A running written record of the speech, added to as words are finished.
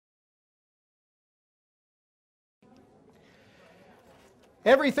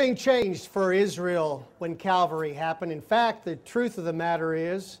Everything changed for Israel when Calvary happened. In fact, the truth of the matter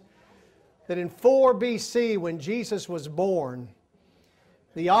is that in 4 BC, when Jesus was born,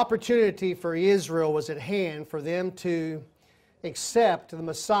 the opportunity for Israel was at hand for them to accept the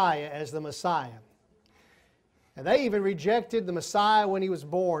Messiah as the Messiah. And they even rejected the Messiah when He was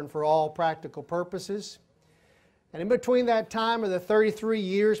born for all practical purposes. And in between that time of the 33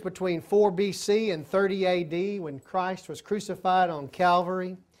 years between 4 BC and 30 AD, when Christ was crucified on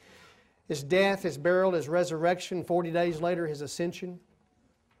Calvary, His death, His burial, His resurrection, 40 days later His ascension,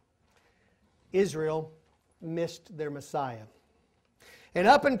 Israel missed their Messiah. And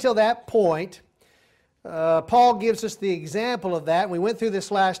up until that point, Paul gives us the example of that. We went through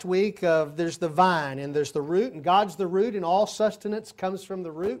this last week of there's the vine and there's the root, and God's the root, and all sustenance comes from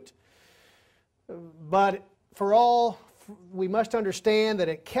the root. But we must understand that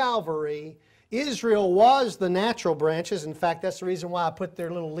at Calvary, Israel was the natural branches. In fact, that's the reason why I put their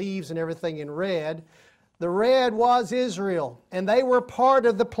little leaves and everything in red. The red was Israel, and they were part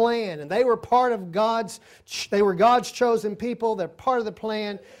of the plan, and they were part of they were God's chosen people. They're part of the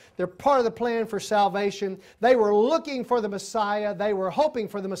plan. They're part of the plan for salvation. They were looking for the Messiah. They were hoping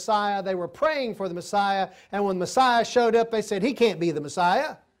for the Messiah. They were praying for the Messiah. And when the Messiah showed up, they said, He can't be the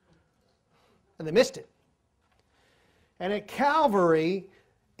Messiah. And they missed it. And at Calvary,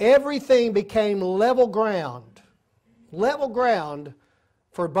 everything became level ground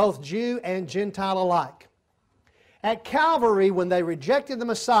for both Jew and Gentile alike. At Calvary, when they rejected the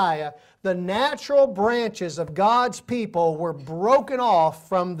Messiah, the natural branches of God's people were broken off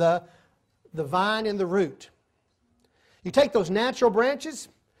from the vine and the root. You take those natural branches,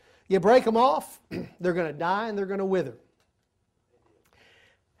 you break them off, they're going to die and they're going to wither.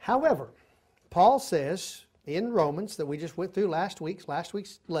 However, Paul says in Romans that we just went through last week's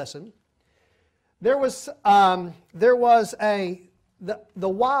lesson, there was the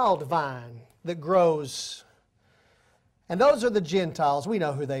wild vine that grows. And those are the Gentiles. We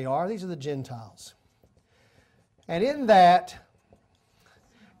know who they are. These are the Gentiles. And in that,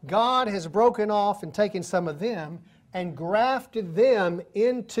 God has broken off and taken some of them and grafted them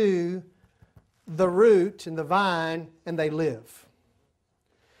into the root and the vine, and they live.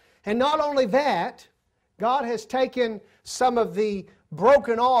 And not only that, God has taken some of the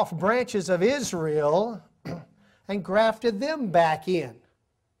broken off branches of Israel and grafted them back in.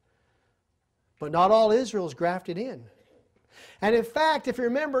 But not all Israel is grafted in. And in fact, if you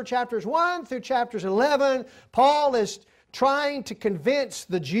remember chapters 1 through chapters 11, Paul is trying to convince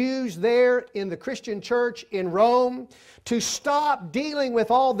the Jews there in the Christian church in Rome to stop dealing with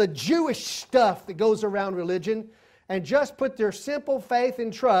all the Jewish stuff that goes around religion and just put their simple faith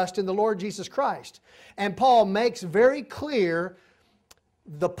and trust in the Lord Jesus Christ. And Paul makes very clear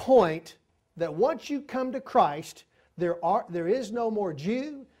the point that once you come to Christ, there is no more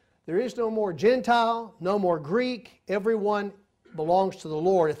Jew, there is no more Gentile, no more Greek. Everyone belongs to the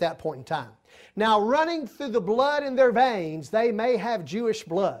Lord at that point in time. Now, running through the blood in their veins, they may have Jewish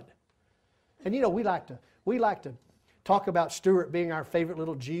blood. And you know, we like to talk about Stuart being our favorite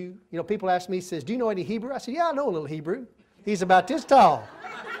little Jew. You know, people ask me, says, "Do you know any Hebrew?" I said, "Yeah, I know a little Hebrew." He's about this tall.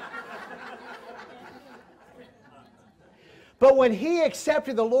 But when he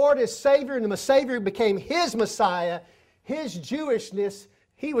accepted the Lord as Savior and the Savior became his Messiah, his Jewishness,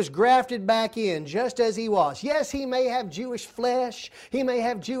 he was grafted back in just as he was. Yes, he may have Jewish flesh. He may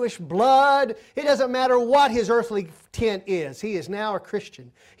have Jewish blood. It doesn't matter what his earthly tint is. He is now a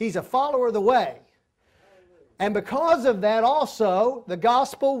Christian. He's a follower of the way. And because of that also, the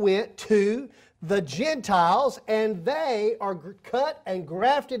gospel went to the Gentiles, and they are cut and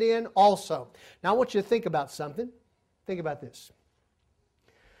grafted in also. Now I want you to think about something. Think about this.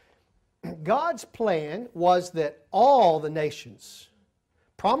 God's plan was that all the nations,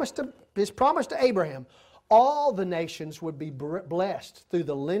 His promise to Abraham, all the nations would be blessed through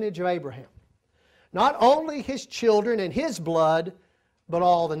the lineage of Abraham. Not only his children and his blood, but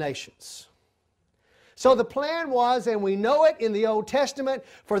all the nations. So the plan was, and we know it in the Old Testament,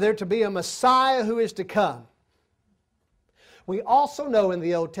 for there to be a Messiah who is to come. We also know in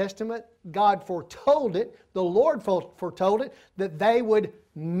the Old Testament, God foretold it, the Lord foretold it, that they would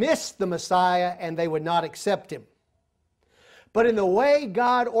miss the Messiah and they would not accept Him. But in the way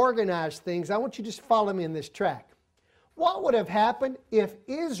God organized things, I want you to just follow me in this track. What would have happened if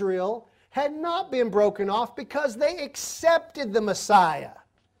Israel had not been broken off because they accepted the Messiah?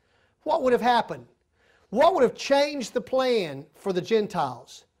 What would have happened? What would have changed the plan for the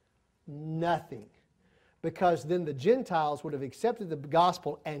Gentiles? Nothing. Because then the Gentiles would have accepted the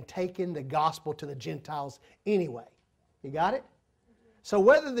gospel and taken the gospel to the Gentiles anyway. You got it? So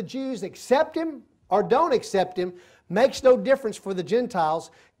whether the Jews accept Him or don't accept Him makes no difference for the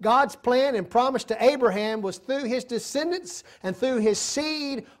Gentiles. God's plan and promise to Abraham was through his descendants and through his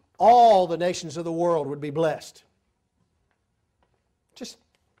seed, all the nations of the world would be blessed. Just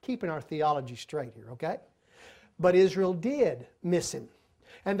keeping our theology straight here, okay? But Israel did miss Him,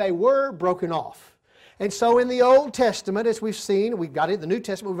 and they were broken off. And so in the Old Testament, as we've seen, we've got it in the New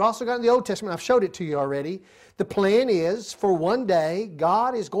Testament, we've also got it in the Old Testament, I've showed it to you already. The plan is, for one day,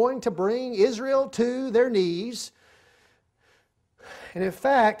 God is going to bring Israel to their knees. And in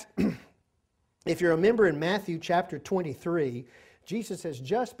fact, if you remember in Matthew chapter 23, Jesus has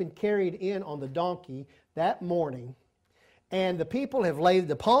just been carried in on the donkey that morning, and the people have laid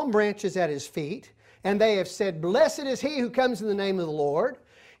the palm branches at His feet, and they have said, "Blessed is He who comes in the name of the Lord."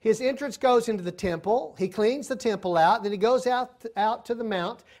 His entrance goes into the temple. He cleans the temple out. Then He goes out to the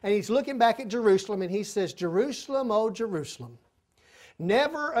mount, and He's looking back at Jerusalem, and He says, "Jerusalem, O Jerusalem,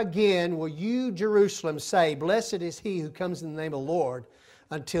 never again will you, Jerusalem, say, 'Blessed is he who comes in the name of the Lord,'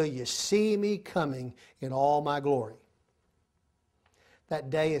 until you see Me coming in all My glory." That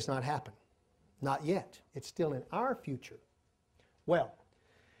day has not happened. Not yet. It's still in our future. Well,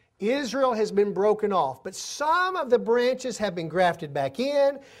 Israel has been broken off, but some of the branches have been grafted back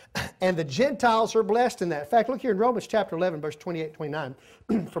in, and the Gentiles are blessed in that. In fact, look here in Romans chapter 11, verse 28, 29,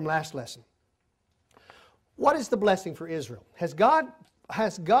 from last lesson. What is the blessing for Israel? Has God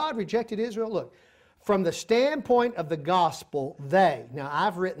rejected Israel? Look, from the standpoint of the gospel, they, now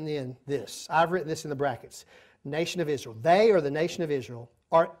I've written in this in the brackets, nation of Israel, they, or the nation of Israel,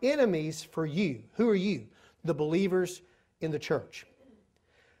 are enemies for you. Who are you? The believers in the church.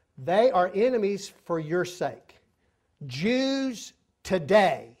 They are enemies for your sake. Jews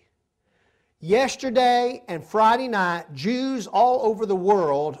today, yesterday and Friday night, Jews all over the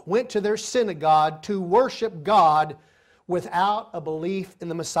world went to their synagogue to worship God without a belief in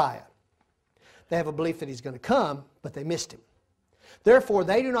the Messiah. They have a belief that He's going to come, but they missed Him. Therefore,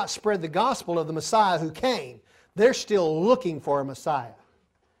 they do not spread the gospel of the Messiah who came. They're still looking for a Messiah.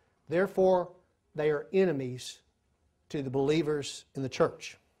 Therefore, they are enemies to the believers in the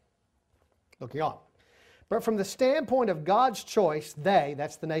church. Looking on. But from the standpoint of God's choice, they,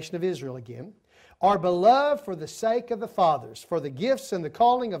 that's the nation of Israel again, are beloved for the sake of the fathers, for the gifts and the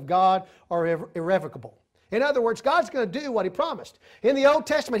calling of God are irrevocable. In other words, God's going to do what He promised. In the Old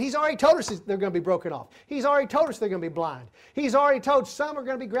Testament, He's already told us they're going to be broken off. He's already told us they're going to be blind. He's already told some are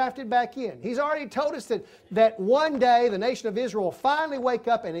going to be grafted back in. He's already told us that one day the nation of Israel will finally wake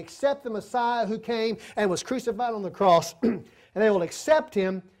up and accept the Messiah who came and was crucified on the cross, and they will accept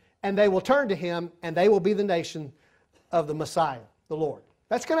Him, and they will turn to Him, and they will be the nation of the Messiah, the Lord.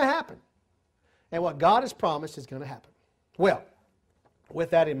 That's going to happen. And what God has promised is going to happen. Well, with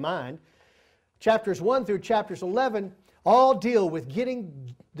that in mind, chapters 1 through chapters 11 all deal with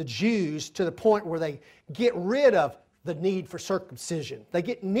getting the Jews to the point where they get rid of the need for circumcision. They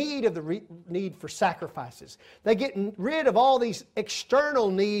get need of the need for sacrifices. They get rid of all these external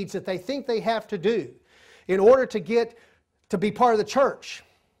needs that they think they have to do in order to get to be part of the church.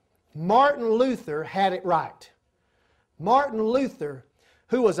 Martin Luther had it right. Martin Luther,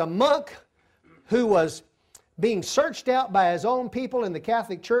 who was a monk, who was being searched out by his own people in the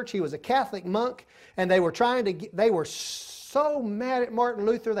Catholic Church. He was a Catholic monk, and they were so mad at Martin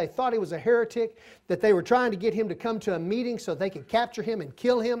Luther, they thought he was a heretic, that they were trying to get him to come to a meeting so they could capture him and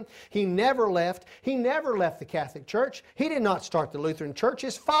kill him. He never left. He never left the Catholic Church. He did not start the Lutheran Church.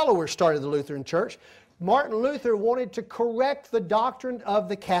 His followers started the Lutheran Church. Martin Luther wanted to correct the doctrine of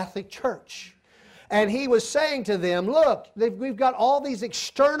the Catholic Church. And he was saying to them, look, we've got all these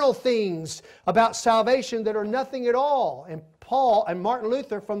external things about salvation that are nothing at all. And Martin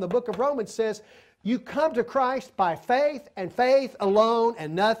Luther from the book of Romans says, you come to Christ by faith and faith alone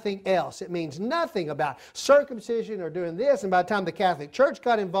and nothing else. It means nothing about circumcision or doing this. And by the time the Catholic Church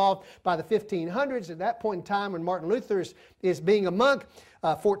got involved by the 1500s, at that point in time when Martin Luther is being a monk,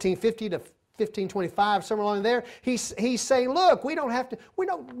 1450 to 1525, somewhere along there, he's saying, look, we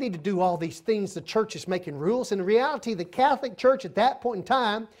don't need to do all these things the church is making rules. In reality, the Catholic Church at that point in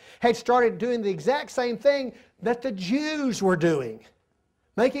time had started doing the exact same thing that the Jews were doing,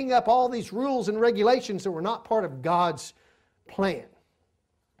 making up all these rules and regulations that were not part of God's plan.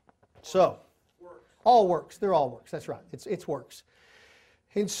 So, all works. They're all works. That's right. It's works.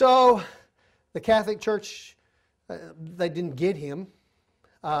 And so, the Catholic Church, they didn't get him.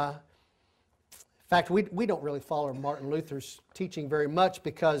 In fact, we don't really follow Martin Luther's teaching very much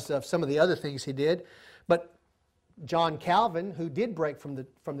because of some of the other things he did. But John Calvin, who did break from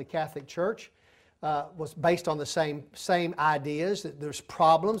the Catholic Church, was based on the same ideas, that there's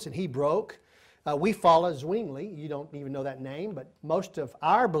problems, and he broke. We follow Zwingli. You don't even know that name, but most of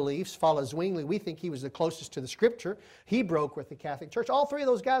our beliefs follow Zwingli. We think he was the closest to the Scripture. He broke with the Catholic Church. All three of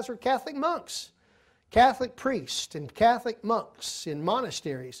those guys were Catholic monks, Catholic priests and Catholic monks in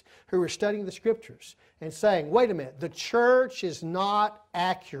monasteries who were studying the Scriptures and saying, wait a minute, the Church is not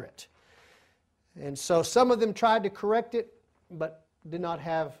accurate. And so some of them tried to correct it, but did not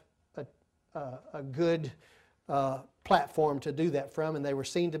have a good platform to do that from, and they were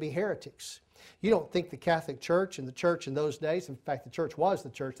seen to be heretics. You don't think the Catholic Church and the Church in those days, in fact the Church was the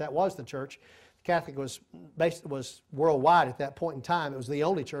Church, that was the Church. The Catholic was worldwide at that point in time. It was the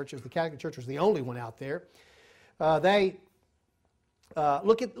only church. The Catholic Church was the only one out there. They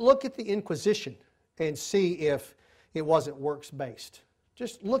look at the Inquisition and see if it wasn't works-based.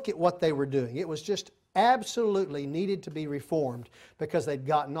 Just look at what they were doing. It was just absolutely needed to be reformed because they'd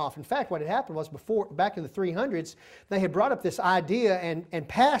gotten off. In fact, what had happened was back in the 300s, they had brought up this idea and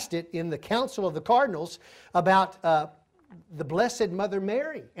passed it in the Council of the Cardinals about the Blessed Mother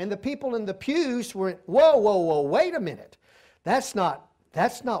Mary. And the people in the pews were, whoa, wait a minute. That's not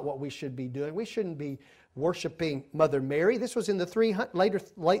what we should be doing. We shouldn't be worshiping Mother Mary. This was in the late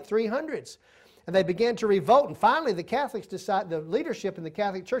 300s. And they began to revolt. And finally, the leadership in the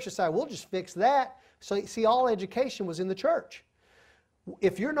Catholic Church decided, we'll just fix that. So you see, all education was in the church.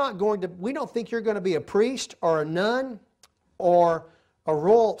 If you're not going to, we don't think you're going to be a priest or a nun or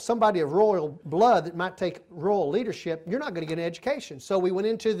somebody of royal blood that might take royal leadership, you're not going to get an education. So we went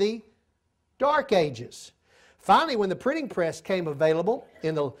into the Dark Ages. Finally, when the printing press came available,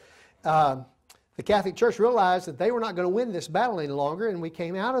 the Catholic Church realized that they were not going to win this battle any longer, and we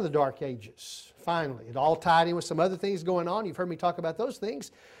came out of the Dark Ages. Finally, it all tied in with some other things going on. You've heard me talk about those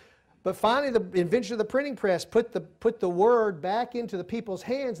things. But finally, the invention of the printing press put the word back into the people's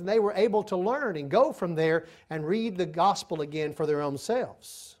hands, and they were able to learn and go from there and read the gospel again for their own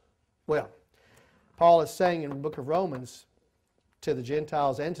selves. Well, Paul is saying in the book of Romans to the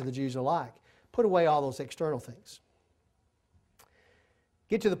Gentiles and to the Jews alike, put away all those external things.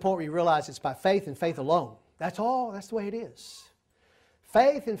 Get to the point where you realize it's by faith and faith alone. That's all. That's the way it is.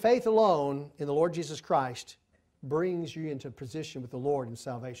 Faith and faith alone in the Lord Jesus Christ brings you into position with the Lord in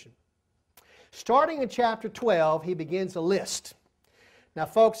salvation. Starting in chapter 12, he begins a list. Now,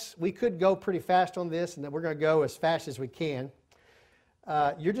 folks, we could go pretty fast on this, and then we're going to go as fast as we can.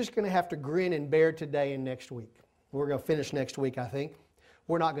 You're just going to have to grin and bear today and next week. We're going to finish next week, I think.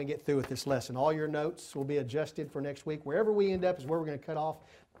 We're not going to get through with this lesson. All your notes will be adjusted for next week. Wherever we end up is where we're going to cut off.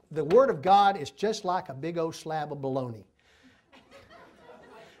 The Word of God is just like a big old slab of bologna.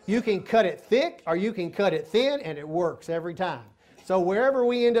 You can cut it thick or you can cut it thin, and it works every time. So wherever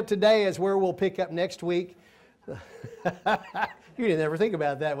we end up today is where we'll pick up next week. You didn't ever think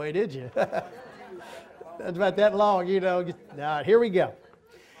about it that way, did you? That's about that long, you know. All right, here we go.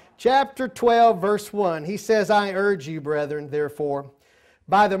 Chapter 12, verse 1. He says, I urge you, brethren, therefore,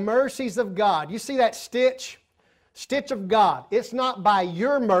 by the mercies of God. You see that stitch? Stitch of God. It's not by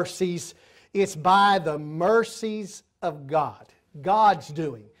your mercies, it's by the mercies of God. God's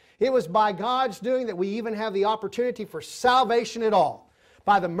doing. It was by God's doing that we even have the opportunity for salvation at all.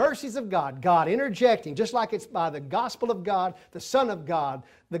 By the mercies of God, God interjecting, just like it's by the gospel of God, the Son of God,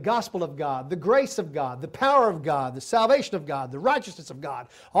 the gospel of God, the grace of God, the power of God, the salvation of God, the righteousness of God.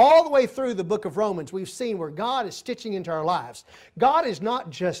 All the way through the book of Romans, we've seen where God is stitching into our lives. God is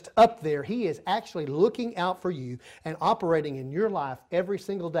not just up there. He is actually looking out for you and operating in your life every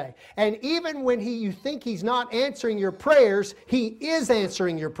single day. And even when you think He's not answering your prayers, He is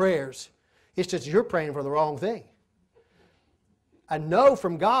answering your prayers. It's just you're praying for the wrong thing. A no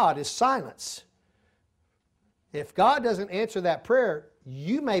from God is silence. If God doesn't answer that prayer,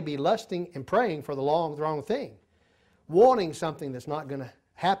 you may be lusting and praying for the wrong thing, wanting something that's not going to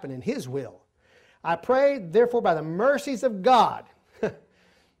happen in His will. I pray, therefore, by the mercies of God,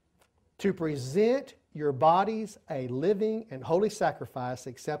 to present your bodies a living and holy sacrifice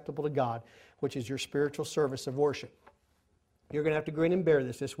acceptable to God, which is your spiritual service of worship. You're going to have to grin and bear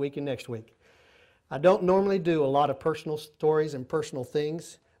this week and next week. I don't normally do a lot of personal stories and personal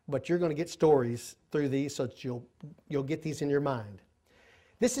things, but you're going to get stories through these so that you'll get these in your mind.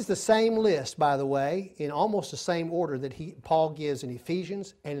 This is the same list, by the way, in almost the same order that Paul gives in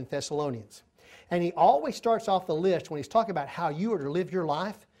Ephesians and in Thessalonians. And he always starts off the list when he's talking about how you are to live your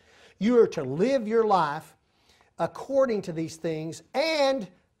life. You are to live your life according to these things, and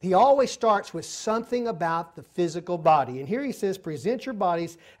he always starts with something about the physical body. And here he says, present your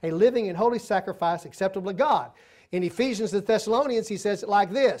bodies a living and holy sacrifice acceptable to God. In Ephesians and Thessalonians, he says it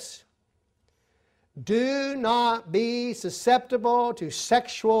like this. Do not be susceptible to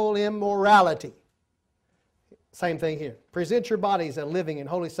sexual immorality. Same thing here. Present your bodies a living and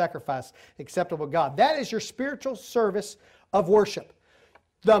holy sacrifice acceptable to God. That is your spiritual service of worship.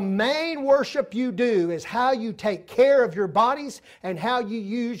 The main worship you do is how you take care of your bodies and how you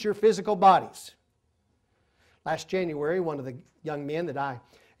use your physical bodies. Last January, one of the young men that I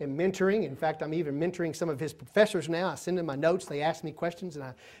am mentoring, in fact, I'm even mentoring some of his professors now. I send them my notes. They ask me questions, and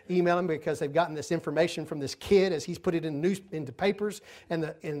I email them because they've gotten this information from this kid as he's put it into papers. And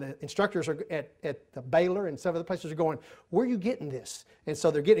the instructors are at the Baylor and some other places are going, where are you getting this? And so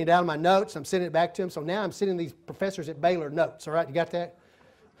they're getting it out of my notes. I'm sending it back to them. So now I'm sending these professors at Baylor notes. All right, you got that?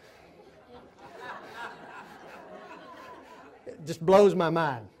 It just blows my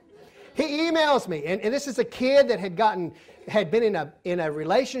mind. He emails me, and this is a kid that had been in a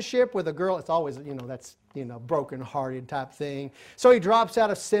relationship with a girl. It's always, that's, broken-hearted type thing. So he drops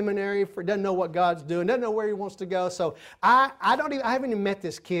out of seminary, doesn't know what God's doing, doesn't know where he wants to go. So I haven't even met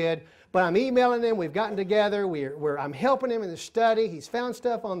this kid, but I'm emailing him. We've gotten together. I'm helping him in the study. He's found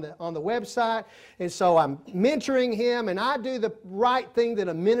stuff on the website, and so I'm mentoring him. And I do the right thing that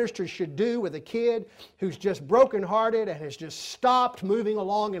a minister should do with a kid who's just broken-hearted and has just stopped moving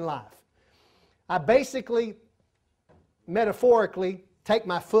along in life. I basically, metaphorically, take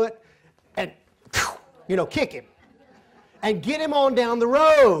my foot and, kick him. And get him on down the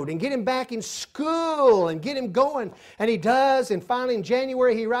road and get him back in school and get him going. And he does. And finally in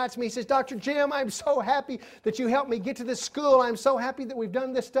January he writes me, he says, Dr. Jim, I'm so happy that you helped me get to this school. I'm so happy that we've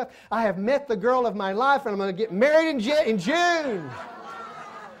done this stuff. I have met the girl of my life and I'm going to get married in June.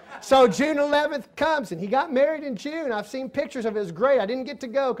 So June 11th comes, and he got married in June. I've seen pictures of it. It was great. I didn't get to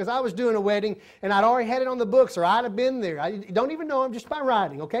go because I was doing a wedding, and I'd already had it on the books, or I'd have been there. I don't even know him just by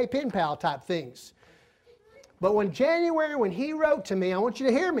writing, okay? Pen pal type things. But when he wrote to me, I want you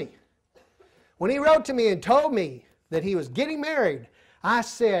to hear me. When he wrote to me and told me that he was getting married, I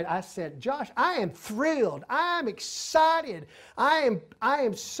said, Josh, I am thrilled. I am excited. I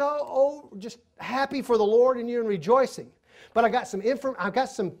am so just happy for the Lord and you and rejoicing. But I've got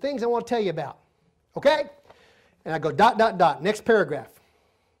some things I want to tell you about. Okay? And I go ... Next paragraph.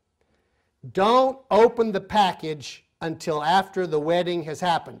 Don't open the package until after the wedding has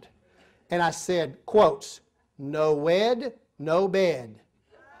happened. And I said, quotes, no wed, no bed. ...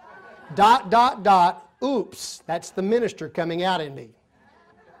 Oops, that's the minister coming out in me.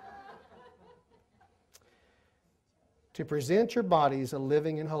 To present your bodies a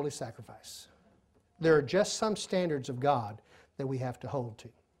living and holy sacrifice. There are just some standards of God that we have to hold to.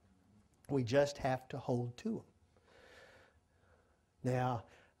 We just have to hold to them. Now,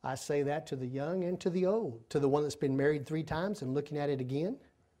 I say that to the young and to the old, to the one that's been married 3 times and looking at it again,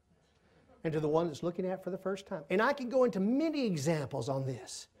 and to the one that's looking at it for the first time. And I could go into many examples on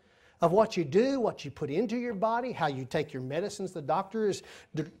this, of what you do, what you put into your body, how you take your medicines the doctor is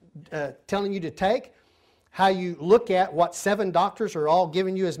telling you to take, how you look at what 7 doctors are all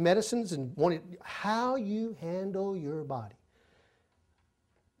giving you as medicines, and how you handle your body.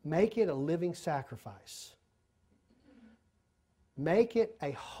 Make it a living sacrifice. Make it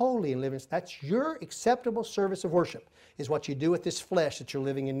a holy and living. That's your acceptable service of worship, is what you do with this flesh that you're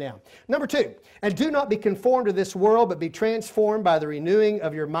living in now. Number 2, and do not be conformed to this world, but be transformed by the renewing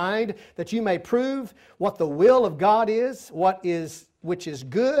of your mind, that you may prove what the will of God is, which is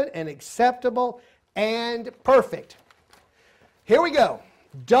good and acceptable and perfect. Here we go.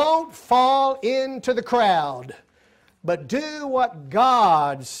 Don't fall into the crowd, but do what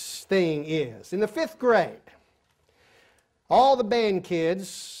God's thing is. In the 5th grade, all the band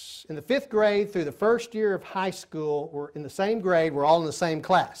kids in the 5th grade through the first year of high school were in the same grade. We're all in the same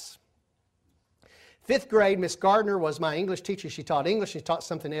class. 5th grade, Miss Gardner was my English teacher. She taught English. She taught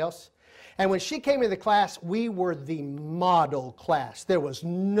something else. And when she came into the class, we were the model class. There was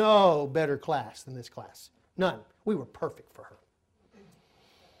no better class than this class. None. We were perfect for her.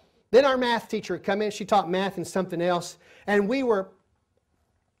 Then our math teacher would come in. She taught math and something else. And we were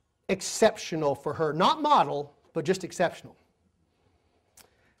exceptional for her. Not model, but just exceptional.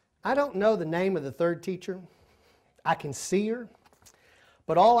 I don't know the name of the 3rd teacher. I can see her.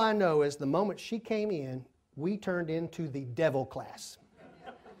 But all I know is the moment she came in, we turned into the devil class.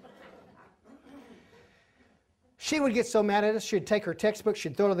 She would get so mad at us, she'd take her textbook,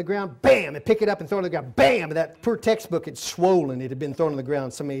 she'd throw it on the ground, bam, and pick it up and throw it on the ground, bam, and that poor textbook had swollen. It had been thrown on the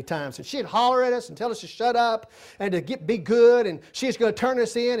ground so many times. And she'd holler at us and tell us to shut up and to be good, and she was going to turn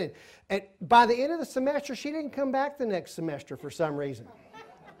us in. And by the end of the semester, she didn't come back the next semester for some reason.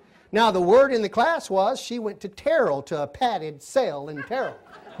 Now, the word in the class was she went to Terrell, to a padded cell in Terrell.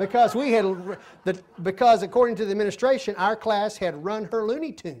 Because according to the administration, our class had run her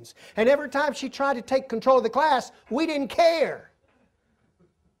Looney Tunes. And every time she tried to take control of the class, we didn't care.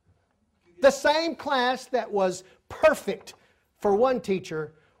 The same class that was perfect for one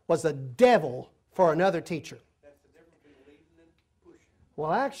teacher was a devil for another teacher. That's the difference between leading and pushing.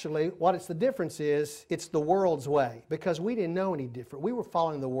 Well, actually, the difference is, it's the world's way, because we didn't know any different. We were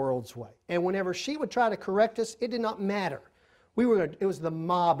following the world's way. And whenever she would try to correct us, it did not matter. It was the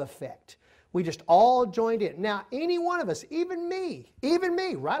mob effect. We just all joined in. Now, any one of us, even me,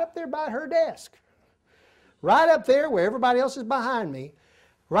 right up there by her desk, right up there where everybody else is behind me,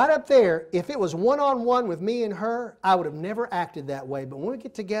 right up there, if it was one-on-one with me and her, I would have never acted that way. But when we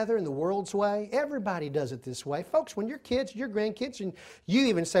get together in the world's way, everybody does it this way. Folks, when your kids, your grandkids, and you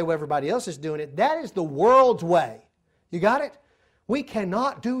even say, well, everybody else is doing it, that is the world's way. You got it? We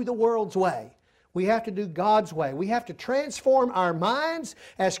cannot do the world's way. We have to do God's way. We have to transform our minds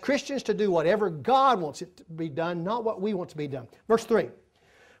as Christians to do whatever God wants it to be done, not what we want to be done. Verse 3.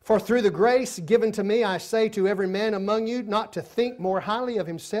 For through the grace given to me, I say to every man among you, not to think more highly of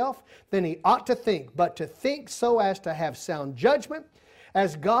himself than he ought to think, but to think so as to have sound judgment,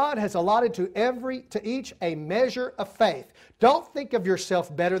 as God has allotted to each a measure of faith. Don't think of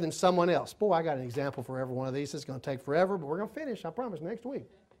yourself better than someone else. Boy, I got an example for every one of these. It's going to take forever, but we're going to finish, I promise, next week.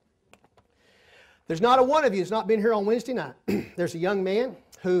 There's not a one of you who's not been here on Wednesday night. There's a young man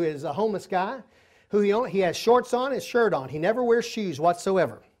who is a homeless guy, who he has shorts on, his shirt on. He never wears shoes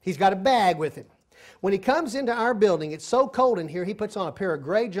whatsoever. He's got a bag with him. When he comes into our building, it's so cold in here, he puts on a pair of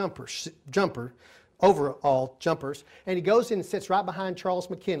gray overall jumpers, and he goes in and sits right behind Charles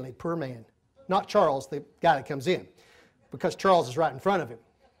McKinley, poor man. Not Charles, the guy that comes in, because Charles is right in front of him.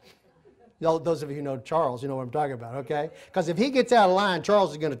 Those of you who know Charles, you know what I'm talking about, okay? Because if he gets out of line,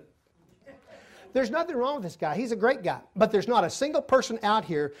 Charles is going to... There's nothing wrong with this guy. He's a great guy. But there's not a single person out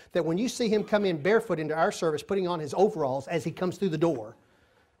here that when you see him come in barefoot into our service, putting on his overalls as he comes through the door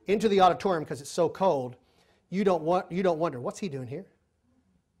into the auditorium because it's so cold, you don't wonder, what's he doing here?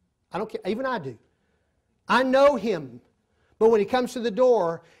 I don't care. Even I do. I know him. But when he comes to the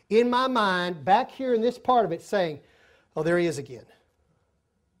door, in my mind, back here in this part of it, saying, oh, there he is again.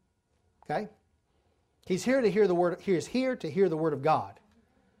 Okay? He's here to hear the word. He is here to hear the word of God.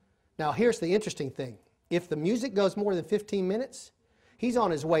 Now, here's the interesting thing. If the music goes more than 15 minutes, he's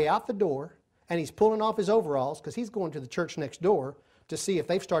on his way out the door, and he's pulling off his overalls because he's going to the church next door to see if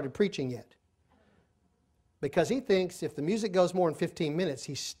they've started preaching yet. Because he thinks if the music goes more than 15 minutes,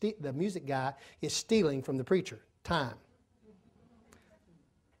 the music guy is stealing from the preacher time.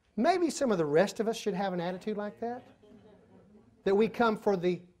 Maybe some of the rest of us should have an attitude like that. That we come for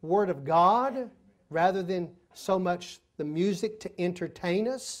the Word of God rather than so much the music to entertain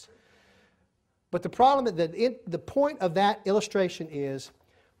us. But the problem, the point of that illustration is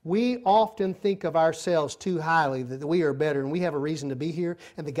we often think of ourselves too highly, that we are better and we have a reason to be here.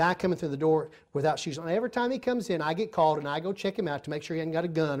 And the guy coming through the door without shoes on, every time he comes in, I get called and I go check him out to make sure he hasn't got a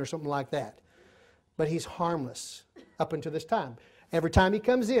gun or something like that. But he's harmless up until this time. Every time he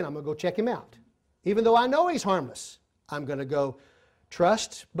comes in, I'm going to go check him out. Even though I know he's harmless, I'm going to go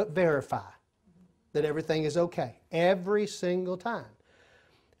trust but verify that everything is okay. Every single time.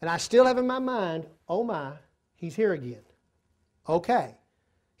 And I still have in my mind, oh my, he's here again. Okay.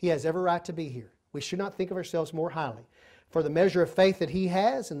 He has every right to be here. We should not think of ourselves more highly. For the measure of faith that he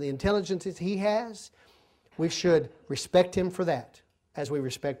has and the intelligence that he has, we should respect him for that as we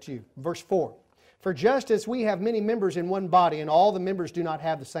respect you. Verse 4. For just as we have many members in one body and all the members do not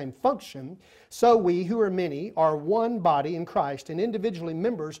have the same function, so we who are many are one body in Christ and individually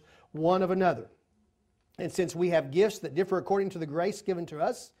members one of another. And since we have gifts that differ according to the grace given to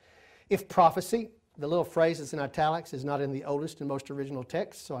us, if prophecy, the little phrase that's in italics is not in the oldest and most original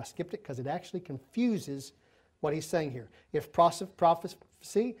text, so I skipped it because it actually confuses what he's saying here. If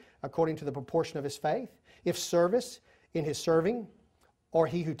prophecy, according to the proportion of his faith, if service in his serving, or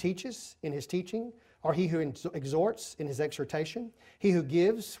he who teaches in his teaching, or he who exhorts in his exhortation, he who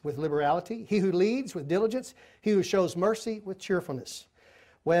gives with liberality, he who leads with diligence, he who shows mercy with cheerfulness.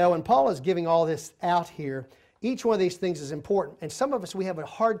 Well, when Paul is giving all this out here, each one of these things is important. And some of us, we have a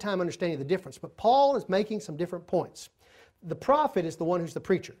hard time understanding the difference. But Paul is making some different points. The prophet is the one who's the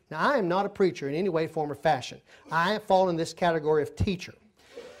preacher. Now, I am not a preacher in any way, form, or fashion. I fall in this category of teacher.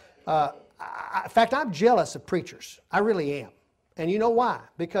 In fact, I'm jealous of preachers. I really am. And you know why?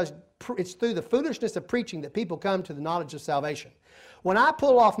 Because it's through the foolishness of preaching that people come to the knowledge of salvation. When I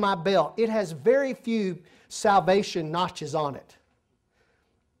pull off my belt, it has very few salvation notches on it.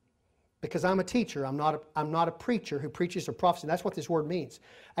 Because I'm a teacher, I'm not a preacher who preaches or prophesies. That's what this word means.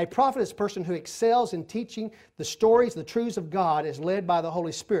 A prophet is a person who excels in teaching the stories, the truths of God as led by the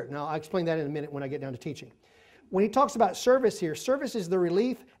Holy Spirit. Now, I'll explain that in a minute when I get down to teaching. When he talks about service here, service is the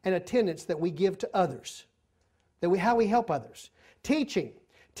relief and attendance that we give to others. How we help others. Teaching.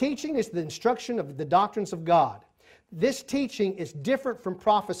 Teaching is the instruction of the doctrines of God. This teaching is different from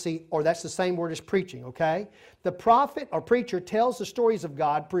prophecy, or that's the same word as preaching, okay? The prophet or preacher tells the stories of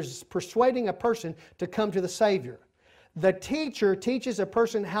God, persuading a person to come to the Savior. The teacher teaches a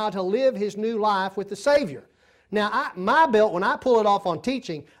person how to live his new life with the Savior. Now, my belt, when I pull it off on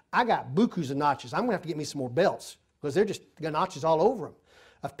teaching, I got bukus of notches. I'm going to have to get me some more belts because they're just got notches all over them.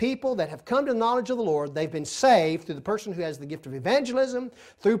 Of people that have come to the knowledge of the Lord, they've been saved through the person who has the gift of evangelism,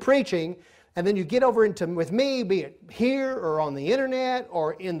 through preaching, and then you get over into, with me, be it here or on the internet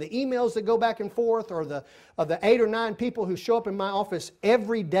or in the emails that go back and forth, or the 8 or 9 people who show up in my office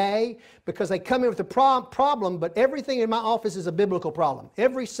every day because they come in with a problem, but everything in my office is a biblical problem.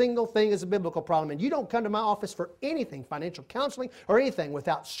 Every single thing is a biblical problem. And you don't come to my office for anything, financial counseling or anything,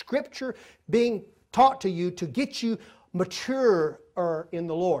 without Scripture being taught to you to get you mature in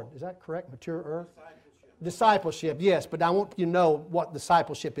the Lord. Is that correct? Mature? Discipleship, yes, but I want you to know what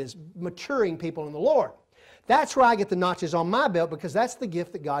discipleship is. Maturing people in the Lord. That's where I get the notches on my belt, because that's the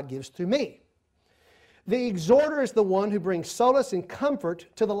gift that God gives to me. The exhorter is the one who brings solace and comfort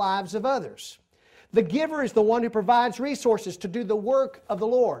to the lives of others. The giver is the one who provides resources to do the work of the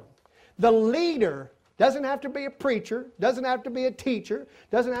Lord. The leader doesn't have to be a preacher, doesn't have to be a teacher,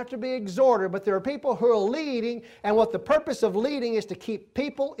 doesn't have to be an exhorter, but there are people who are leading, and what the purpose of leading is to keep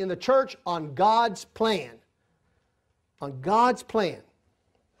people in the church on God's plan. On God's plan.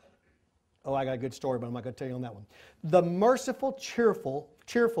 Oh, I got a good story, but I'm not going to tell you on that one. The merciful,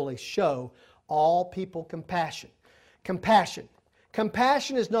 cheerfully show all people compassion. Compassion.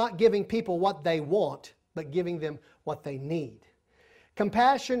 Compassion is not giving people what they want, but giving them what they need.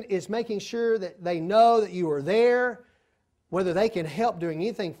 Compassion is making sure that they know that you are there, whether they can help doing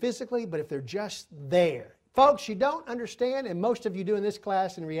anything physically, but if they're just there. Folks, you don't understand, and most of you do in this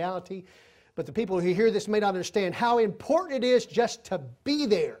class in reality, but the people who hear this may not understand how important it is just to be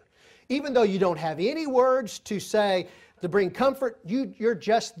there. Even though you don't have any words to say to bring comfort, you're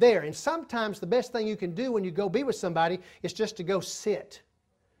just there. And sometimes the best thing you can do when you go be with somebody is just to go sit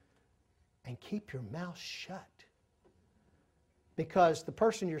and keep your mouth shut. Because the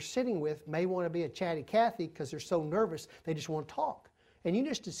person you're sitting with may want to be a chatty Cathy because they're so nervous they just want to talk. And you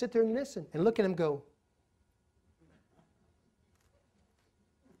just sit there and listen and look at them go,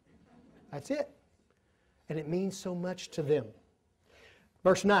 that's it. And it means so much to them.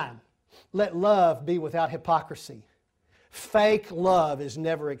 Verse 9, let love be without hypocrisy. Fake love is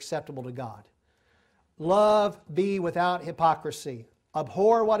never acceptable to God. Love be without hypocrisy.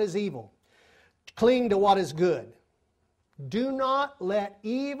 Abhor what is evil. Cling to what is good. Do not let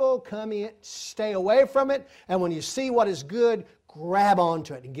evil come in. Stay away from it. And when you see what is good, grab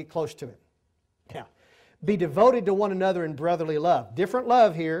onto it and get close to it. Yeah. Be devoted to one another in brotherly love. Different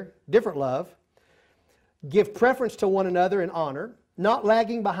love here. Different love. Give preference to one another in honor. Not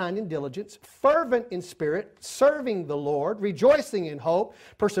lagging behind in diligence. Fervent in spirit. Serving the Lord. Rejoicing in hope.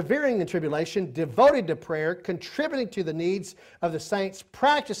 Persevering in tribulation. Devoted to prayer. Contributing to the needs of the saints.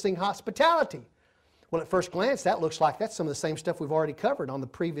 Practicing hospitality. Well, at first glance, that looks like that's some of the same stuff we've already covered on the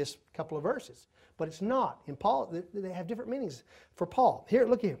previous couple of verses. But it's not. In Paul, they have different meanings for Paul. Here,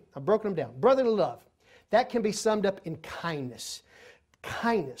 look here. I've broken them down. Brotherly love. That can be summed up in kindness.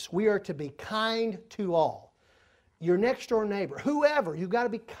 Kindness. We are to be kind to all. Your next door neighbor, whoever, you've got to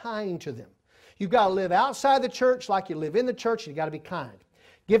be kind to them. You've got to live outside the church like you live in the church. You've got to be kind.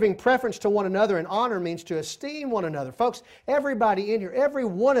 Giving preference to one another in honor means to esteem one another. Folks, everybody in here, every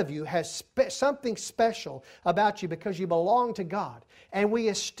one of you has something special about you because you belong to God. And we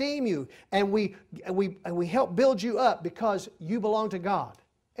esteem you and we help build you up because you belong to God.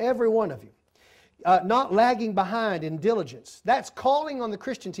 Every one of you. Not lagging behind in diligence. That's calling on the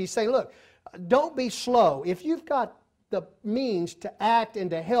Christians. He's saying, look, don't be slow. If you've got the means to act and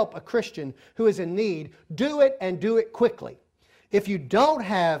to help a Christian who is in need, do it and do it quickly. If you don't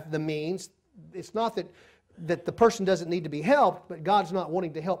have the means, it's not that the person doesn't need to be helped, but God's not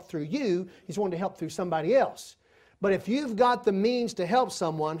wanting to help through you. He's wanting to help through somebody else. But if you've got the means to help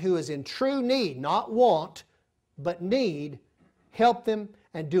someone who is in true need, not want, but need, help them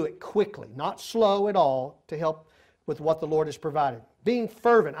and do it quickly, not slow at all, to help with what the Lord has provided. Being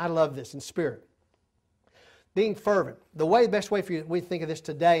fervent, I love this, in spirit. Being fervent. The best way for you, we think of this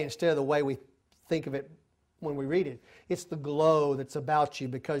today instead of the way we think of it when we read it, it's the glow that's about you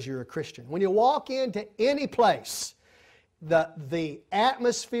because you're a Christian. When you walk into any place, the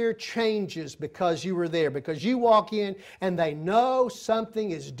atmosphere changes because you were there, because you walk in and they know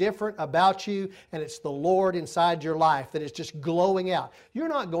something is different about you, and it's the Lord inside your life that is just glowing out. You're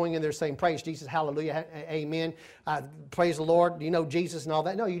not going in there saying, praise Jesus, hallelujah, amen, praise the Lord, you know Jesus and all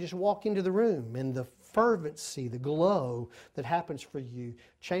that. No, you just walk into the room, and the fervency, the glow that happens for you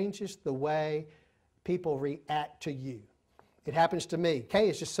changes the way people react to you. It happens to me. Kay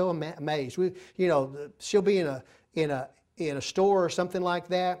is just so amazed. She'll be in a store or something like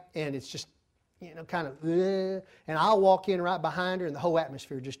that, and it's just, kind of, and I'll walk in right behind her, and the whole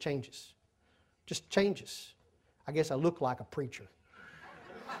atmosphere just changes. Just changes. I guess I look like a preacher.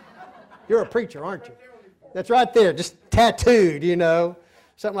 You're a preacher, aren't you? That's right there, just tattooed,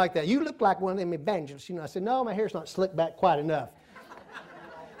 something like that. You look like one of them evangelists. I said, no, my hair's not slicked back quite enough.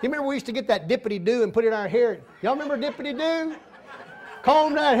 You remember we used to get that dippity-doo and put it in our hair? Y'all remember dippity-doo?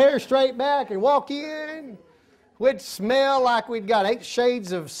 Comb that hair straight back and walk in. We'd smell like we'd got 8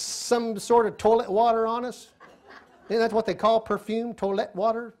 shades of some sort of toilet water on us. And that's what they call perfume, toilet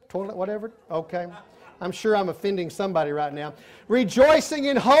water, toilet whatever. Okay. I'm sure I'm offending somebody right now. Rejoicing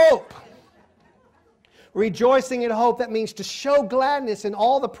in hope. Rejoicing in hope. That means to show gladness in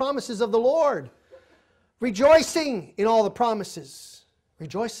all the promises of the Lord. Rejoicing in all the promises.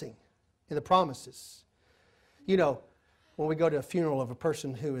 Rejoicing in the promises. When we go to a funeral of a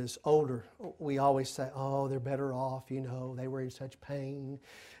person who is older, we always say, oh, they're better off, they were in such pain,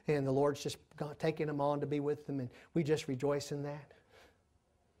 and the Lord's just taking them on to be with them, and we just rejoice in that.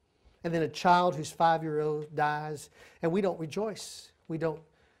 And then a child who's 5-year-old dies, and we don't rejoice. We don't,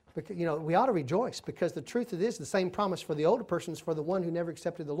 we ought to rejoice, because the truth of it is the same promise for the older person is for the one who never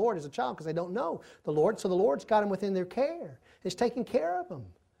accepted the Lord as a child, because they don't know the Lord, so the Lord's got them within their care. He's taking care of them.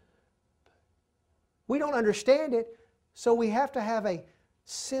 We don't understand it, so we have to have a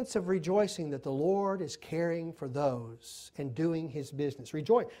sense of rejoicing that the Lord is caring for those and doing His business.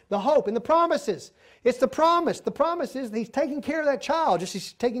 Rejoice. The hope and the promises. It's the promise. The promise is that He's taking care of that child, just as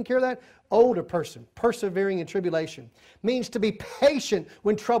He's taking care of that older person. Persevering in tribulation means to be patient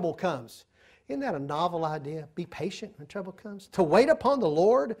when trouble comes. Isn't that a novel idea? Be patient when trouble comes. To wait upon the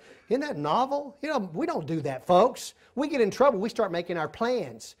Lord. Isn't that novel? We don't do that, folks. We get in trouble. We start making our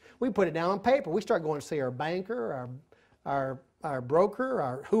plans. We put it down on paper. We start going to see our banker, our broker,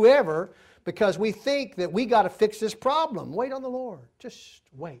 our whoever, because we think that we got to fix this problem. Wait on the Lord. Just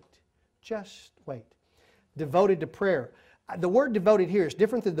wait. Just wait. Devoted to prayer. The word devoted here is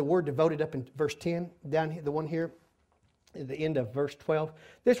different than the word devoted up in verse 10, down here, the one here at the end of verse 12.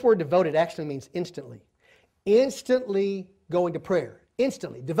 This word devoted actually means instantly. Instantly going to prayer.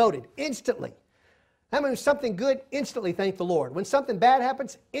 Instantly. Devoted. Instantly. That means something good, instantly thank the Lord. When something bad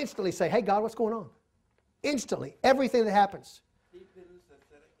happens, instantly say, hey God, what's going on? Instantly. Everything that happens.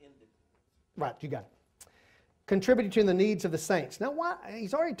 Right, you got it. Contributing to the needs of the saints. Now, why?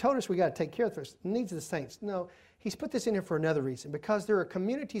 He's already told us we got to take care of the needs of the saints. No, He's put this in here for another reason. Because there are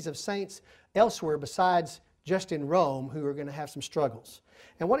communities of saints elsewhere besides just in Rome who are going to have some struggles.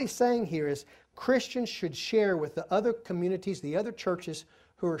 And what he's saying here is Christians should share with the other communities, the other churches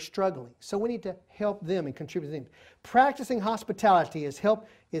who are struggling. So we need to help them and contribute to them. Practicing hospitality is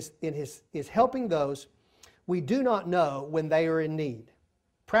helping those we do not know when they are in need.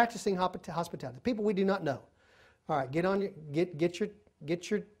 Practicing hospitality. People we do not know. All right, get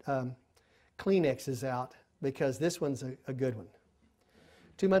your Kleenexes out, because this one's a good one.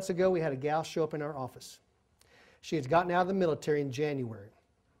 2 months ago, we had a gal show up in our office. She had gotten out of the military in January.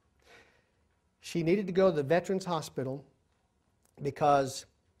 She needed to go to the Veterans Hospital because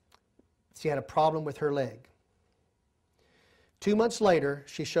she had a problem with her leg. 2 months later,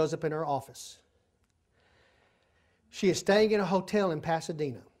 she shows up in our office. She is staying in a hotel in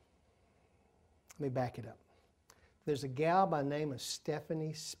Pasadena. Let me back it up. There's a gal by the name of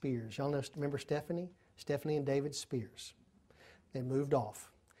Stephanie Spears. Y'all remember Stephanie? Stephanie and David Spears. They moved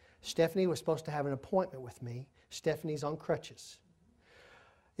off. Stephanie was supposed to have an appointment with me. Stephanie's on crutches.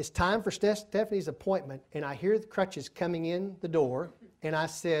 It's time for Stephanie's appointment, and I hear the crutches coming in the door, and I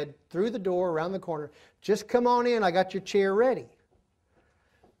said, through the door, around the corner, just come on in, I got your chair ready.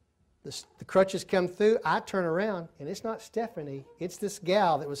 The crutches come through, I turn around, and it's not Stephanie, it's this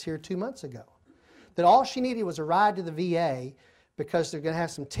gal that was here 2 months ago. That all she needed was a ride to the VA because they're going to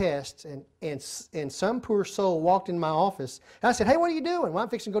have some tests, and some poor soul walked in my office, and I said, hey, what are you doing? Well, I'm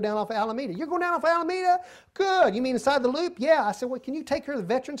fixing to go down off of Alameda. You're going down off of Alameda? Good. You mean inside the loop? Yeah. I said, well, can you take care of the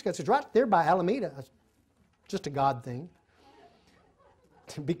veterans? Because it's right there by Alameda. It's just a God thing.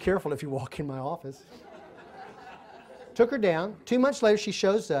 Be careful if you walk in my office. Took her down. 2 months later, she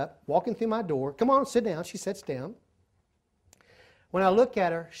shows up, walking through my door. Come on, sit down. She sits down. When I look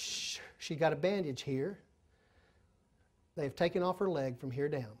at her, she got a bandage here. They've taken off her leg from here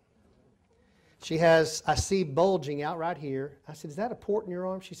down. She has, I see bulging out right here. I said, is that a port in your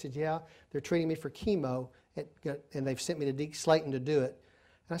arm? She said, yeah. They're treating me for chemo, and they've sent me to Deke Slayton to do it.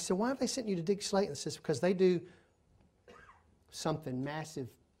 And I said, why have they sent you to Deke Slayton? She says, because they do something massive.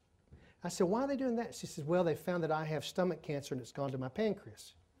 I said, why are they doing that? She says, well, they found that I have stomach cancer and it's gone to my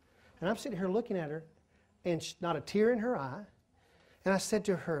pancreas. And I'm sitting here looking at her, and not a tear in her eye. And I said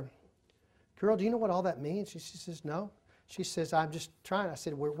to her, girl, do you know what all that means? She says, no. She says, I'm just trying. I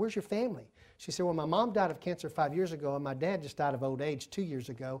said, where's your family? She said, well, my mom died of cancer 5 years ago, and my dad just died of old age 2 years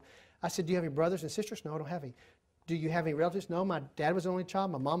ago. I said, do you have any brothers and sisters? No, I don't have any. Do you have any relatives? No, my dad was the only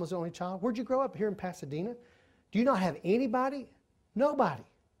child. My mom was the only child. Where'd you grow up? Here in Pasadena. Do you not have anybody? Nobody.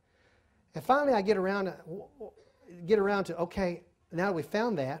 And finally, I get around to, okay, now that we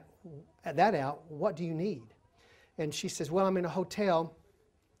found that out, what do you need? And she says, well, I'm in a hotel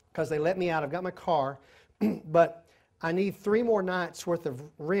because they let me out. I've got my car, but I need 3 more nights worth of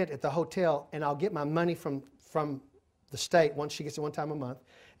rent at the hotel, and I'll get my money from the state once she gets it one time a month.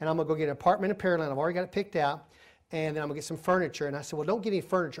 And I'm going to go get an apartment in Pearland. I've already got it picked out. And then I'm going to get some furniture. And I said, well, don't get any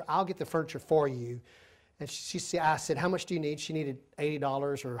furniture. I'll get the furniture for you. And I said, how much do you need? She needed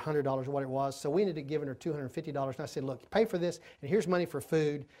 $80 or $100 or what it was. So we ended up giving her $250. And I said, look, pay for this, and here's money for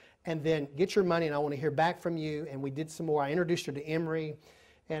food. And then get your money, and I want to hear back from you. And we did some more. I introduced her to Emory.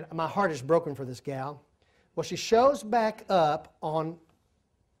 And my heart is broken for this gal. Well, she shows back up on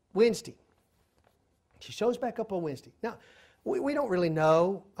Wednesday. She shows back up on Wednesday. Now, we don't really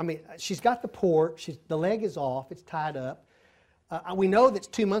know. I mean, she's got the port. The leg is off. It's tied up. We know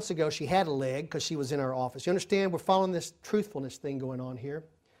that 2 months ago she had a leg because she was in our office. You understand? We're following this truthfulness thing going on here.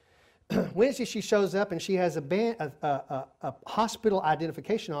 Wednesday she shows up and she has a hospital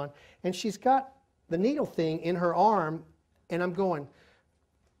identification on, and she's got the needle thing in her arm, and I'm going,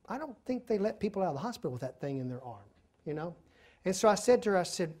 I don't think they let people out of the hospital with that thing in their arm, you know? And so I said to her,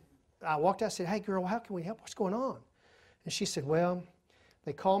 I walked out and said, hey girl, how can we help? What's going on? And she said, well,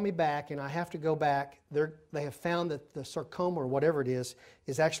 they call me back and I have to go back. They have found that the sarcoma or whatever it is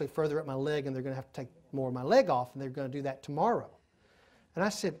actually further up my leg, and they're going to have to take more of my leg off, and they're going to do that tomorrow. And I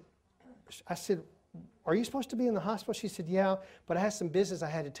said, are you supposed to be in the hospital? She said, yeah, but I had some business I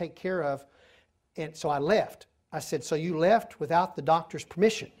had to take care of, and so I left. I said, so you left without the doctor's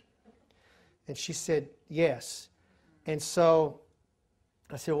permission? And she said, yes. And so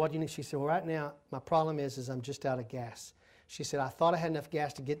I said, well, what do you need? She said, well, right now, my problem is I'm just out of gas. She said, I thought I had enough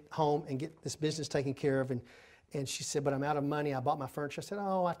gas to get home and get this business taken care of. And she said, but I'm out of money. I bought my furniture. I said,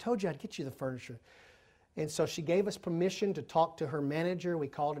 oh, I told you I'd get you the furniture. And so she gave us permission to talk to her manager. We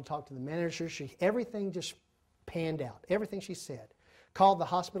called and talked to the manager. Everything just panned out, everything she said. Called the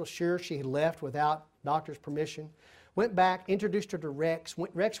hospital, sure, she had left without doctor's permission. Went back, introduced her to Rex.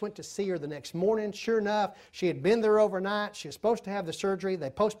 Rex went to see her the next morning. Sure enough, she had been there overnight. She was supposed to have the surgery. They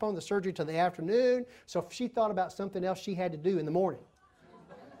postponed the surgery to the afternoon. So she thought about something else she had to do in the morning.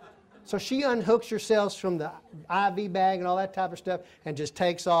 So she unhooks herself from the IV bag and all that type of stuff and just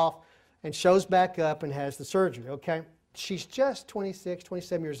takes off and shows back up and has the surgery, okay? She's just 26,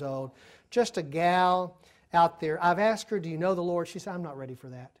 27 years old, just a gal out there. I've asked her, do you know the Lord? She said, I'm not ready for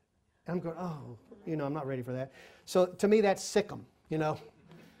that. And I'm going, oh, I'm not ready for that. So to me, that's sick 'em,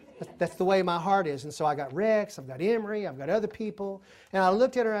 That's the way my heart is. And so I got Rex, I've got Emory, I've got other people. And I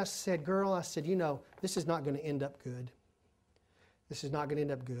looked at her and I said, girl, this is not going to end up good. This is not going to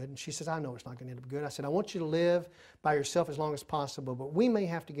end up good. And she says, I know it's not going to end up good. I said, I want you to live by yourself as long as possible, but we may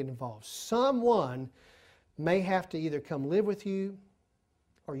have to get involved. Someone may have to either come live with you,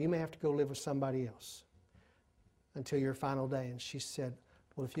 or you may have to go live with somebody else until your final day. And she said,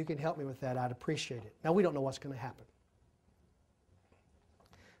 well, if you can help me with that, I'd appreciate it. Now, we don't know what's going to happen.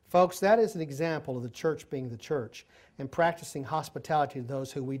 Folks, that is an example of the church being the church and practicing hospitality to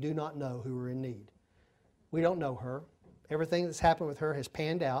those who we do not know who are in need. We don't know her. Everything that's happened with her has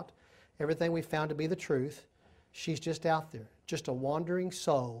panned out. Everything we found to be the truth. She's just out there, just a wandering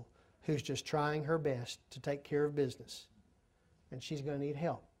soul who's just trying her best to take care of business. And she's going to need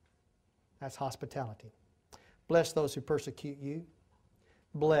help. That's hospitality. Bless those who persecute you.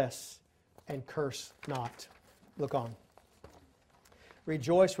 Bless and curse not. Look on.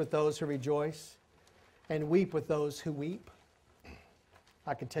 Rejoice with those who rejoice, and weep with those who weep.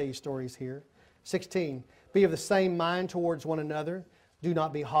 I could tell you stories here. 16. Be of the same mind towards one another. Do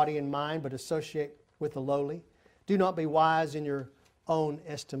not be haughty in mind, but associate with the lowly. Do not be wise in your own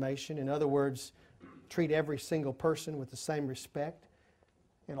estimation. In other words, treat every single person with the same respect,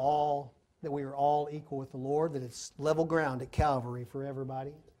 and that we are all equal with the Lord, that it's level ground at Calvary for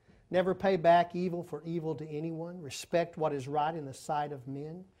everybody. Never pay back evil for evil to anyone. Respect what is right in the sight of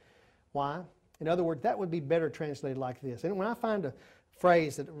men. Why? In other words, that would be better translated like this. And when I find a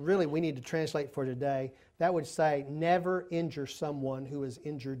phrase that really we need to translate for today, that would say, never injure someone who has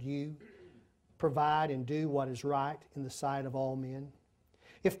injured you. Provide and do what is right in the sight of all men.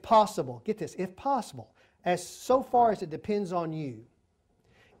 If possible, get this, if possible, as so far as it depends on you,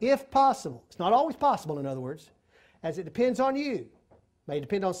 if possible, it's not always possible, in other words, as it depends on you, may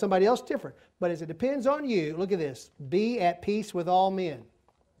depend on somebody else different, but as it depends on you, look at this, be at peace with all men.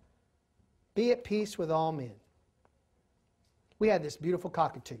 Be at peace with all men. We had this beautiful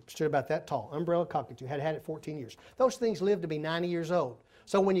cockatoo, stood about that tall, umbrella cockatoo, had it 14 years. Those things lived to be 90 years old.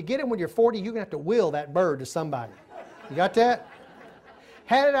 So when you get them when you're 40, you're going to have to will that bird to somebody. You got that?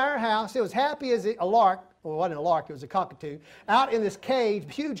 Had it at our house. It was happy as a lark. Well, it wasn't a lark, it was a cockatoo. Out in this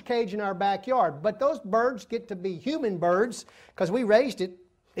cage, huge cage in our backyard. But those birds get to be human birds because we raised it.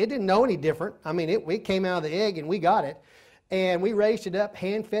 It didn't know any different. I mean, it came out of the egg and we got it. And we raised it up,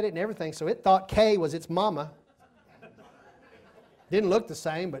 hand-fed it and everything. So it thought Kay was its mama. Didn't look the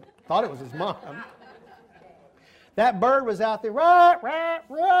same, but thought it was his mom. That bird was out there, rah, rah,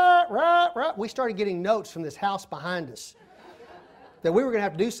 rah, rah, rah. We started getting notes from this house behind us that we were going to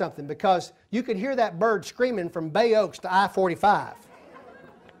have to do something because you could hear that bird screaming from Bay Oaks to I-45.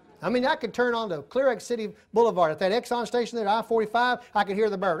 I mean, I could turn on to Clear Lake City Boulevard at that Exxon station there at I-45. I could hear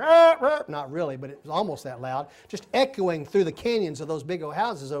the bird, rah, rah. Not really, but it was almost that loud, just echoing through the canyons of those big old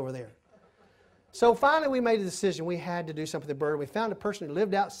houses over there. So finally we made a decision. We had to do something with the bird. We found a person who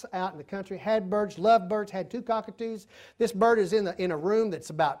lived out in the country, had birds, loved birds, had 2 cockatoos. This bird is in a room that's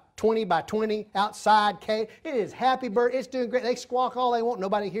about 20 by 20 outside cage. It is a happy bird. It's doing great. They squawk all they want.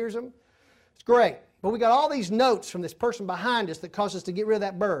 Nobody hears them. It's great. But we got all these notes from this person behind us that caused us to get rid of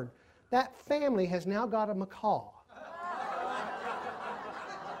that bird. That family has now got a macaw.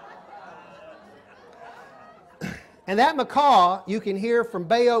 And that macaw you can hear from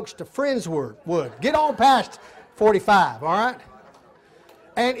Bay Oaks to Friendswood. Get on past 45, all right?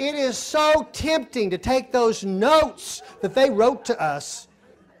 And it is so tempting to take those notes that they wrote to us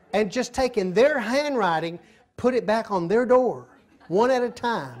and just take in their handwriting, put it back on their door, one at a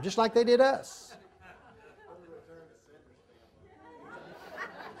time, just like they did us.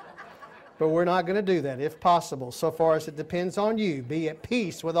 But we're not going to do that, if possible. So far as it depends on you, be at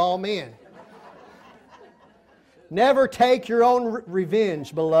peace with all men. Never take your own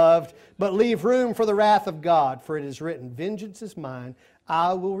revenge, beloved, but leave room for the wrath of God. For it is written, vengeance is mine,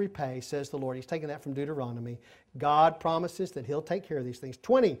 I will repay, says the Lord. He's taking that from Deuteronomy. God promises that He'll take care of these things.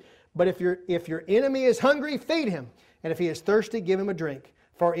 20, but if your enemy is hungry, feed him. And if he is thirsty, give him a drink.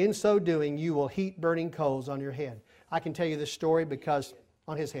 For in so doing, you will heap burning coals on your head. I can tell you this story because,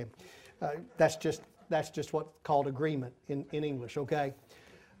 on his head. That's just what's called agreement in English, okay?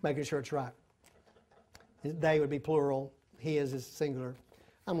 Making sure it's right. They would be plural. He is singular.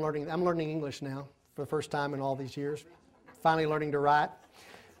 I'm learning English now for the first time in all these years. Finally learning to write.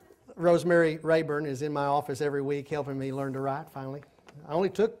 Rosemary Rayburn is in my office every week helping me learn to write, finally. I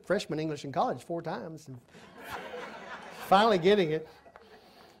only took freshman English in college 4 times. And finally getting it,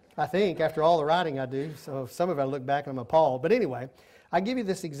 I think, after all the writing I do. So some of it I look back and I'm appalled. But anyway, I give you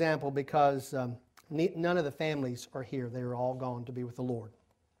this example because none of the families are here. They are all gone to be with the Lord.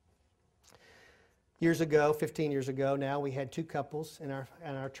 Years ago, 15 years ago now, we had 2 couples in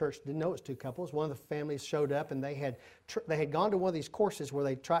our church. Didn't know it was 2 couples. One of the families showed up and they had gone to one of these courses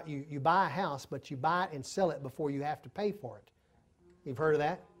where you buy a house, but you buy it and sell it before you have to pay for it. You've heard of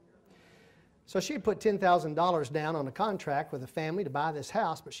that? So she had put $10,000 down on a contract with a family to buy this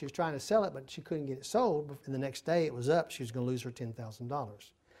house, but she was trying to sell it, but she couldn't get it sold. And the next day it was up. She was going to lose her $10,000.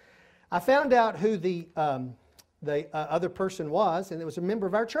 I found out who the other person was, and it was a member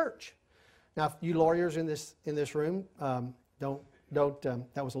of our church. Now, you lawyers in this room, that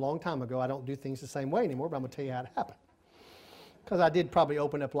was a long time ago. I don't do things the same way anymore, but I'm going to tell you how it happened. Because I did probably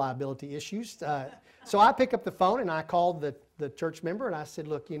open up liability issues. So I picked up the phone and I called the church member and I said,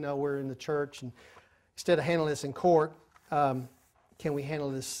 look, we're in the church, and instead of handling this in court, can we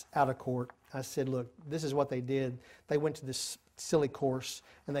handle this out of court? I said, look, this is what they did. They went to this silly course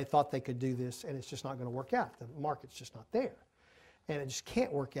and they thought they could do this, and it's just not going to work out. The market's just not there. And it just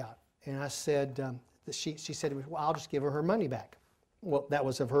can't work out. And I said, she said, well, I'll just give her money back. Well, that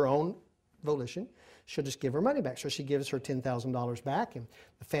was of her own volition. She'll just give her money back. So she gives her $10,000 back, and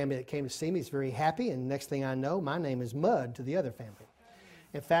the family that came to see me is very happy, and next thing I know, my name is Mud to the other family.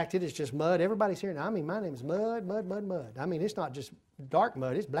 In fact, it is just Mud. Everybody's here now. I mean, my name is Mud, Mud, Mud, Mud. I mean, it's not just dark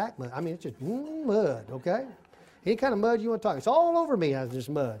mud, it's black mud. I mean, it's just mud, okay? Any kind of mud you want to talk. It's all over me, it's just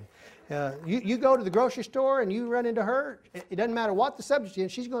mud. You go to the grocery store and you run into her, it doesn't matter what the subject is,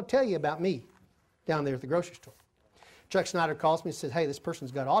 she's going to tell you about me down there at the grocery store. Chuck Snyder calls me and says, hey, this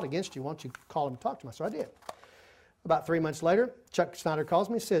person's got aught against you. Why don't you call him and talk to him? So I did. About 3 months later, Chuck Snyder calls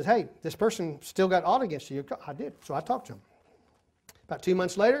me and says, hey, this person still got aught against you. I did. So I talked to him. About 2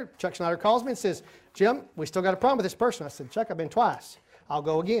 months later, Chuck Snyder calls me and says, Jim, we still got a problem with this person. I said, Chuck, I've been twice. I'll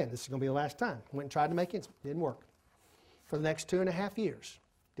go again. This is going to be the last time. Went and tried to make it. Didn't work. For the next 2.5 years.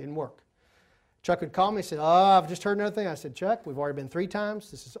 Didn't work. Chuck would call me and say, I've just heard another thing. I said, Chuck, we've already been 3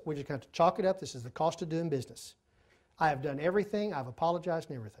 times. We're just going to chalk it up. This is the cost of doing business. I have done everything. I've apologized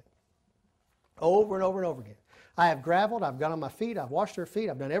and everything. Over and over and over again. I have graveled. I've got on my feet. I've washed her feet.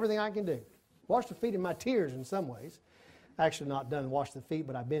 I've done everything I can do. Washed her feet in my tears in some ways. Actually not done washed the feet,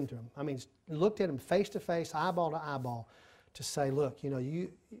 but I've been to them. I mean, looked at them face to face, eyeball to eyeball, to say, look,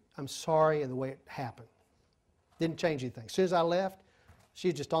 I'm sorry in the way it happened. Didn't change anything. As soon as I left, she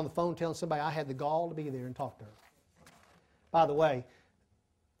was just on the phone telling somebody I had the gall to be there and talk to her. By the way,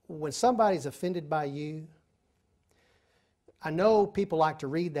 when somebody's offended by you, I know people like to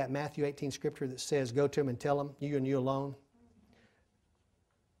read that Matthew 18 scripture that says, go to them and tell them, you and you alone.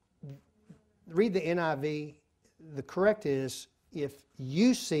 Read the NIV. The correct is, if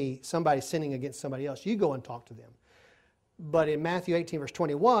you see somebody sinning against somebody else, you go and talk to them. But in Matthew 18, verse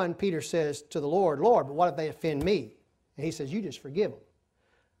 21, Peter says to the Lord, Lord, but what if they offend me? And he says, you just forgive them.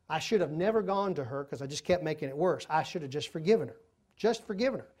 I should have never gone to her because I just kept making it worse. I should have just forgiven her. Just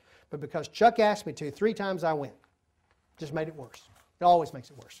forgiven her. But because Chuck asked me to, 3 times I went. Just made it worse. It always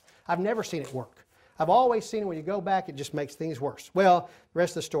makes it worse. I've never seen it work. I've always seen it when you go back, it just makes things worse. Well, the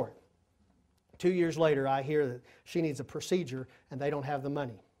rest of the story. 2 years later, I hear that she needs a procedure and they don't have the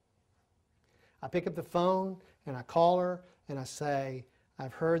money. I pick up the phone and I call her and I say,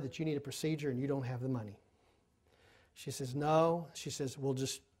 I've heard that you need a procedure and you don't have the money. She says, no. She says, we'll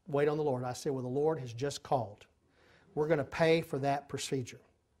just wait on the Lord. I said, well, the Lord has just called. We're going to pay for that procedure.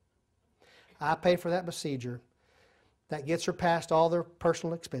 I pay for that procedure. That gets her past all their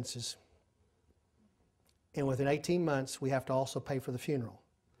personal expenses. And within 18 months, we have to also pay for the funeral.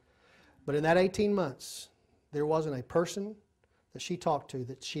 But in that 18 months, there wasn't a person that she talked to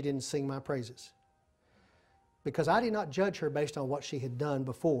that she didn't sing my praises. Because I did not judge her based on what she had done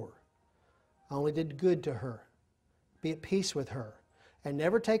before. I only did good to her. Be at peace with her. And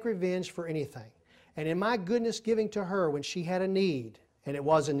never take revenge for anything. And in my goodness giving to her when she had a need, and it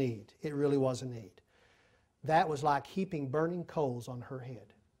was a need, it really was a need, that was like heaping burning coals on her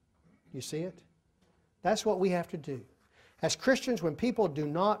head. You see it? That's what we have to do. As Christians, when people do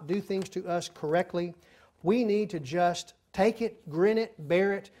not do things to us correctly, we need to just take it, grin it,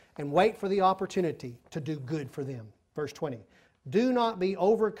 bear it, and wait for the opportunity to do good for them. Verse 20. Do not be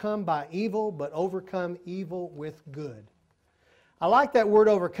overcome by evil, but overcome evil with good. I like that word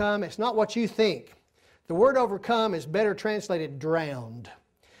overcome. It's not what you think. The word overcome is better translated drowned.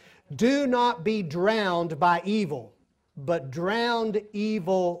 Do not be drowned by evil, but drowned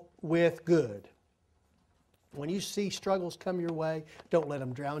evil with good. When you see struggles come your way, don't let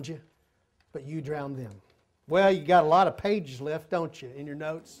them drown you, but you drown them. Well, you got a lot of pages left, don't you, in your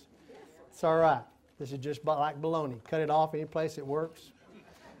notes? It's all right. This is just like baloney. Cut it off any place it works.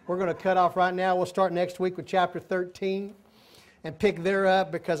 We're going to cut off right now. We'll start next week with chapter 13 and pick there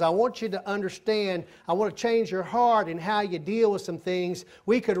up, because I want you to understand, I want to change your heart in how you deal with some things.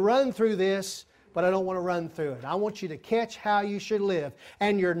 We could run through this, but I don't want to run through it. I want you to catch how you should live.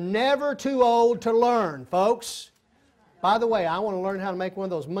 And you're never too old to learn, folks. By the way, I want to learn how to make one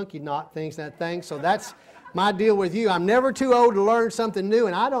of those monkey knot things, so that's my deal with you. I'm never too old to learn something new,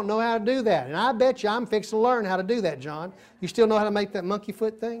 and I don't know how to do that. And I bet you I'm fixing to learn how to do that, John. You still know how to make that monkey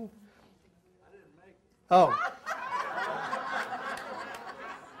foot thing? I didn't make it. Oh.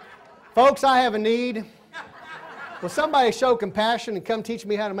 Folks, I have a need. Will somebody show compassion and come teach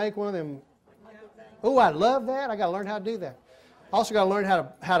me how to make one of them? Oh, I love that. I got to learn how to do that. I also got to learn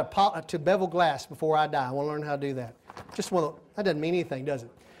how to bevel glass before I die. I want to learn how to do that. That doesn't mean anything, does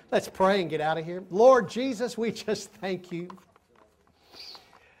it? Let's pray and get out of here. Lord Jesus, we just thank you.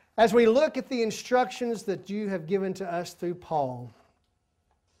 As we look at the instructions that you have given to us through Paul,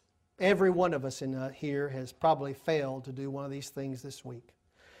 every one of us in here has probably failed to do one of these things this week.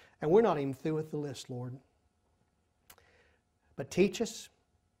 And we're not even through with the list, Lord. But teach us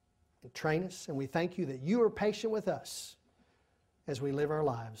and train us, and we thank you that you are patient with us as we live our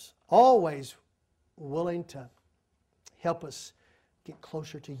lives, always willing to help us get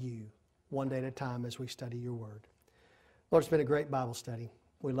closer to you one day at a time as we study your word. Lord, it's been a great Bible study.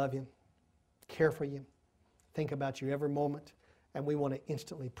 We love you, care for you, think about you every moment, and we want to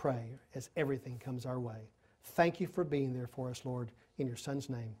instantly pray as everything comes our way. Thank you for being there for us, Lord, in your Son's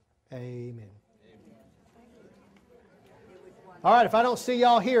name. Amen. All right, if I don't see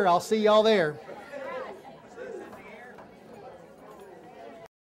y'all here, I'll see y'all there.